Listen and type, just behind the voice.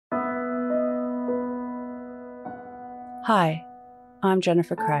Hi, I'm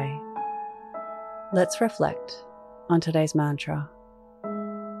Jennifer Cray. Let's reflect on today's mantra.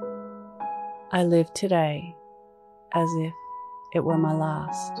 I live today as if it were my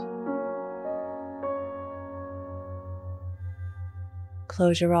last.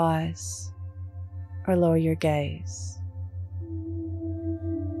 Close your eyes or lower your gaze.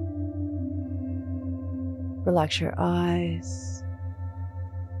 Relax your eyes,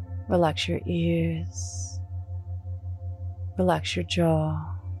 relax your ears, relax your jaw.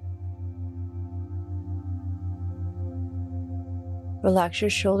 Relax your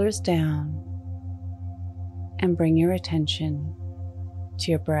shoulders down and bring your attention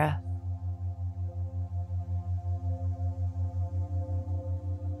to your breath.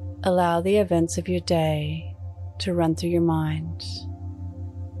 Allow the events of your day to run through your mind.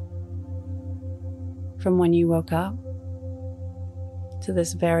 From when you woke up to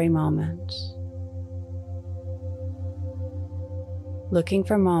this very moment. Looking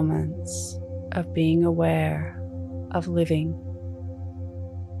for moments of being aware of living.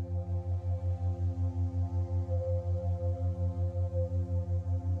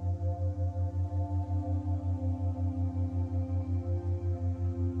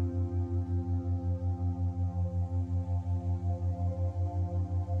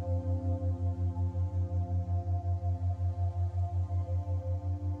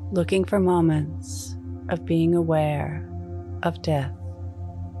 Looking for moments of being aware of death.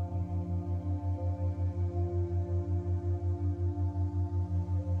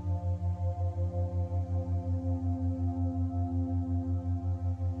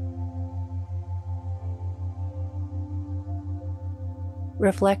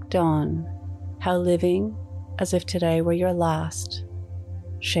 Reflect on how living as if today were your last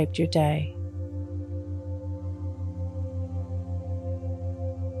shaped your day.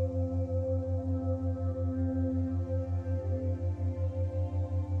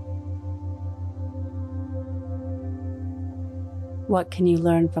 What can you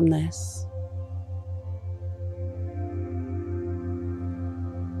learn from this?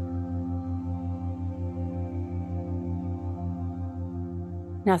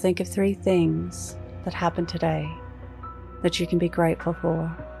 Now think of 3 things that happened today that you can be grateful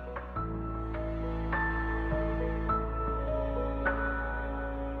for.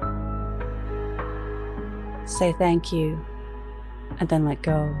 Say thank you and then let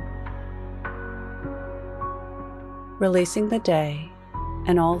go. Releasing the day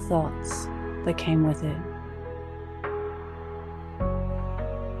and all thoughts that came with it.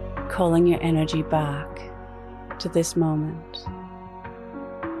 Calling your energy back to this moment.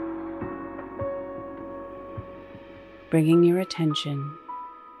 Bringing your attention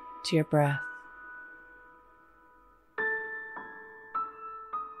to your breath.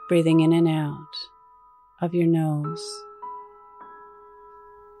 Breathing in and out of your nose.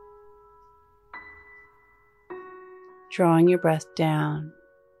 Drawing your breath down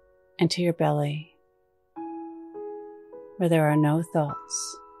into your belly, where there are no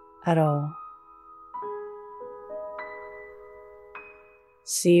thoughts at all.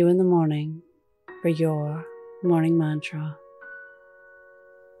 See you in the morning for your morning mantra.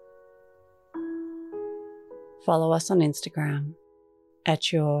 Follow us on Instagram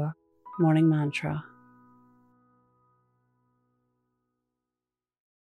 @YourMorningMantra.